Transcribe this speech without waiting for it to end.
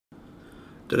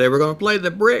Today we're going to play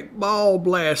the Brick Ball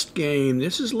Blast game.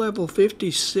 This is level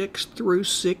 56 through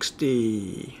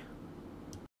 60.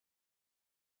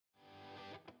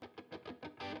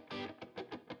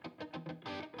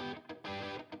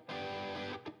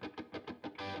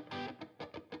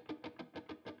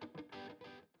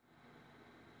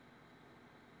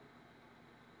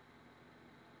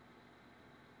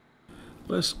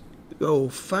 Let's go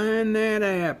find that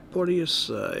app. What do you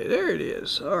say? There it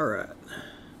is. All right.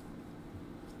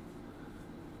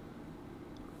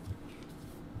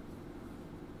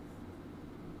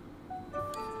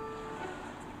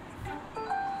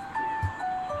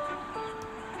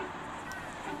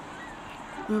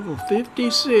 Level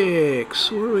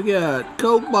 56. What do we got?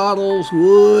 Coke bottles,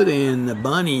 wood, and the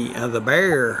bunny, the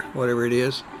bear, whatever it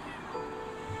is.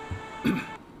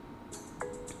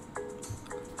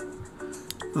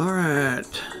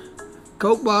 Alright.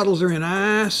 Coke bottles are in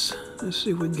ice. Let's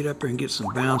see if we can get up there and get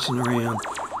some bouncing around.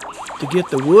 To get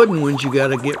the wooden ones, you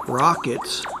gotta get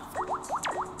rockets.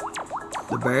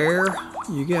 The bear,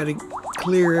 you gotta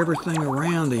clear everything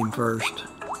around him first.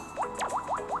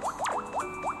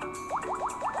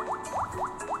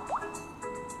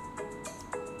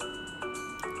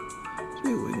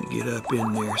 See if we can get up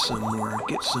in there somewhere and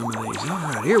get some of these.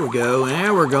 Alright, here we go.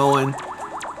 Now we're going.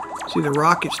 See the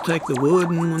rockets take the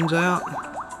wooden ones out?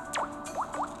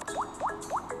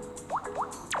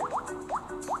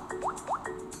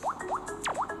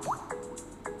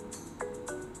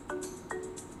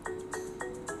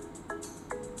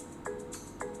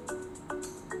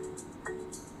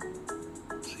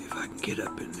 See if I can get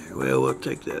up in there. Well, we'll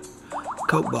take that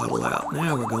Coke bottle out.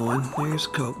 Now we're going. There's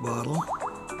the Coke bottle.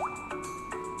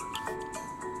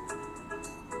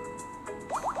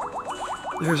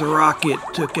 There's a rocket,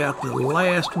 took out the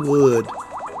last wood.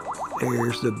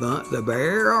 There's the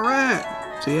bear, all right.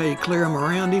 See how you clear him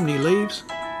around him and he leaves?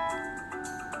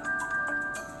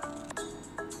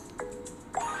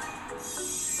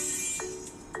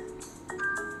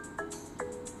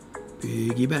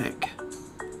 Piggy bank.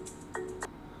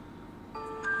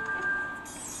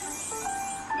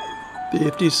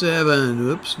 $57.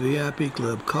 Whoops, VIP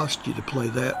club. Cost you to play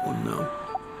that one though.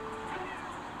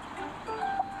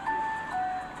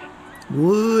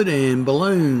 Wood and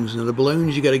balloons. Now the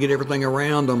balloons, you got to get everything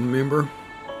around them, remember?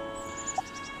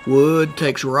 Wood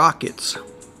takes rockets.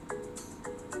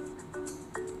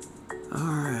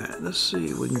 Alright, let's see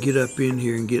if we can get up in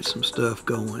here and get some stuff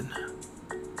going.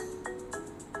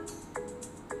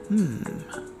 Will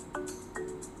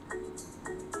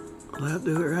that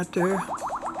do it right there?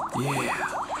 Yeah.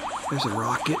 There's a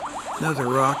rocket. Another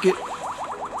rocket.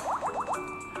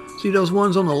 See those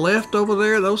ones on the left over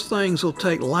there? Those things will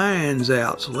take lines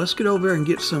out. So let's get over there and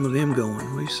get some of them going.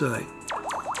 What do you say?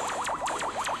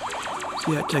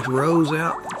 See how it takes rows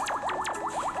out?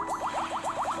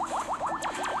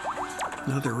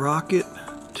 Another rocket.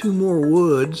 2 more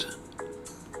woods.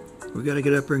 We got to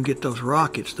get up there and get those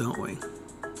rockets, don't we?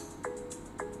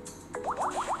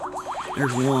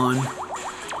 There's one.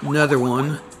 Another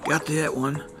one. Got that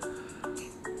one.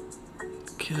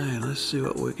 Okay, let's see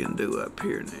what we can do up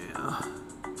here now.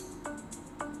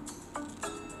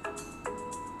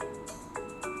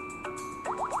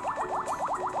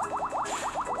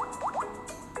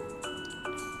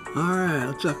 Alright,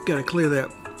 looks like I've got to clear that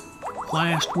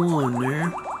last one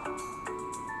there.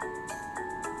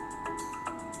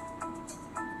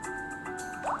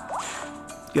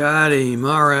 Got him,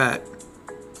 alright.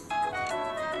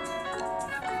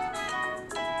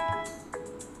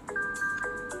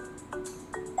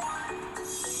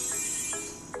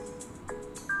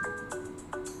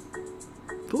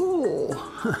 Full.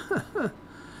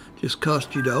 Just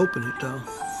cost you to open it though.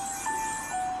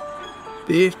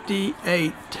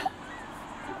 58.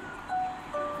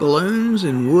 Balloons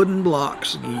and wooden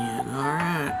blocks again.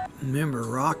 Alright. Remember,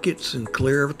 rockets and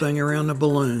clear everything around the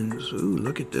balloons. Ooh,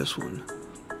 look at this one.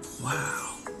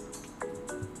 Wow.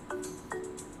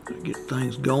 Get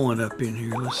things going up in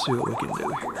here. Let's see what we can do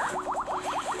here.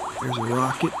 There's a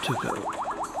rocket. Took a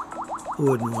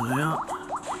wooden one out.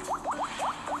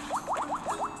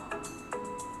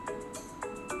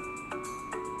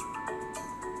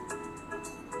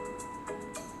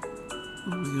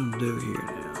 What are we going to do here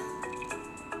now?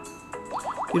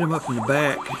 Get them up in the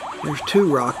back. There's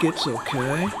 2 rockets,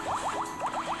 okay.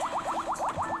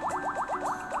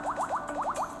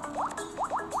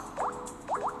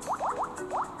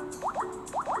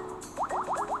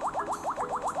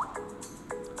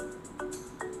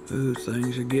 Ooh,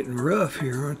 things are getting rough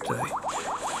here, aren't they?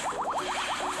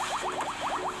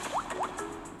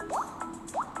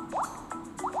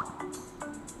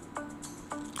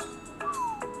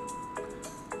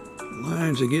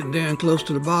 are getting down close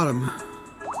to the bottom.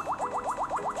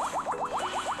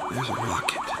 There's a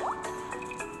rocket.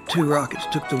 2 rockets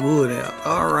took the wood out.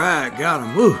 All right, got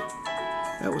them. Woo!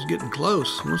 That was getting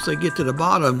close. Once they get to the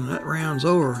bottom, that round's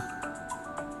over.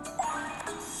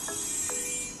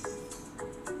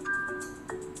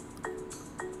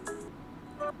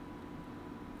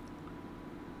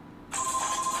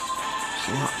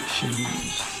 Slot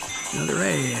machines. Another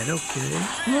ad, okay.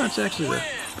 Well, that's actually the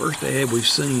first ad we've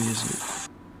seen, isn't it?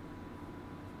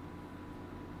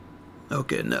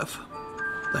 Okay, enough.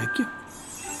 Thank you.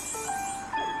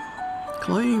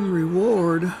 Claim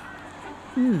reward.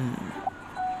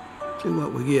 See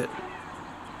what we get.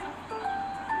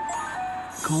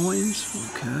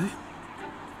 Coins, okay.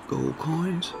 Gold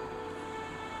coins.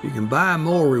 You can buy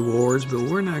more rewards, but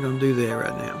we're not going to do that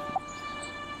right now.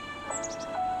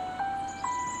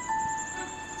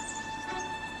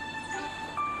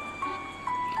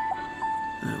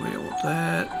 No, we don't want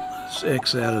that. Let's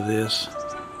X out of this.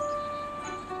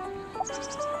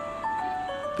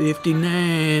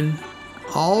 59.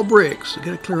 All bricks. I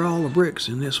gotta clear all the bricks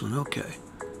in this one. Okay.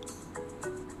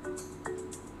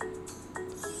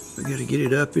 We gotta get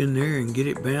it up in there and get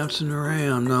it bouncing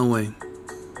around, don't we?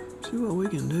 See what we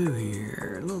can do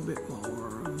here. A little bit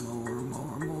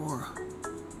more.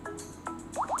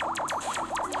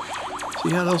 See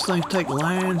how those things take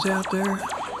lines out there?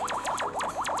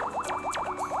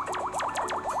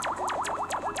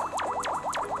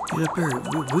 Get up there.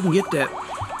 We can get that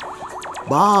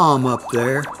bomb up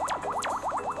there.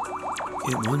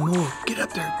 Get one more. Get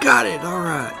up there. Got it. All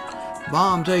right.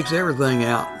 Bomb takes everything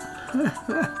out.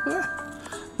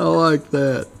 I like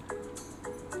that.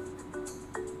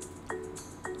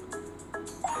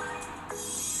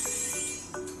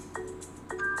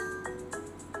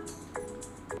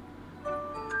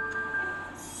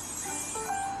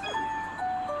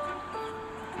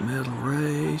 Metal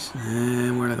race.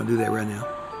 Nah, we're not going to do that right now.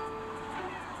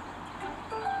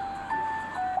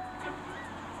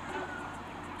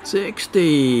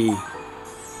 $60.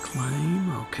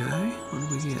 Claim, okay. What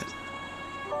do we get?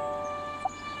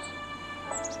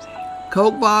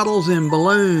 Coke bottles and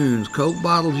balloons. Coke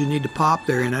bottles you need to pop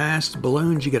there in ice. The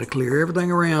balloons you got to clear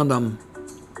everything around them.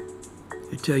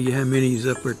 They tell you how many's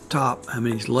up at the top, how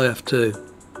many's left too.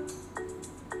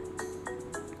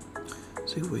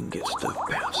 See if we can get stuff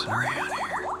bouncing around here.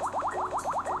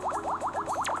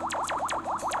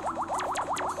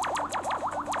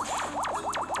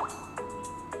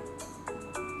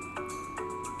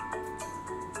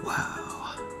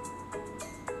 Wow.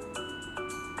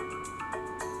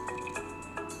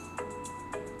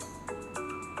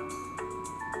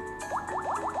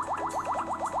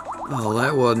 Oh,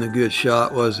 that wasn't a good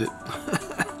shot, was it?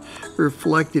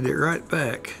 Reflected it right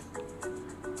back.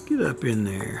 Get up in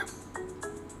there.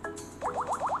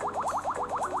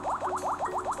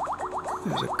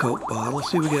 There's a Coke bottle.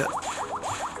 See, we got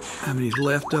how many's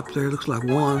left up there? Looks like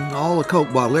 1. All the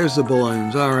Coke bottle. There's the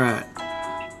balloons. All right.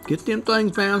 Get them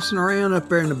things bouncing around up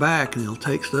there in the back and it'll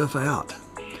take stuff out.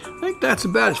 I think that's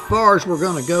about as far as we're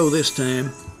going to go this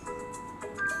time.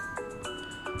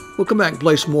 We'll come back and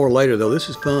play some more later, though. This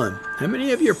is fun. How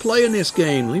many of you are playing this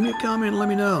game? Leave me a comment and let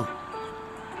me know.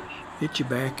 Hit your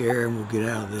back arrow and we'll get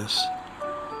out of this.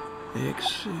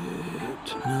 Exit.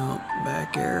 No.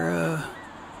 Back arrow.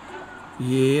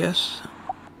 Yes.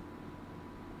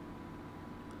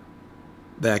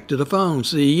 Back to the phone.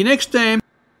 See you next time.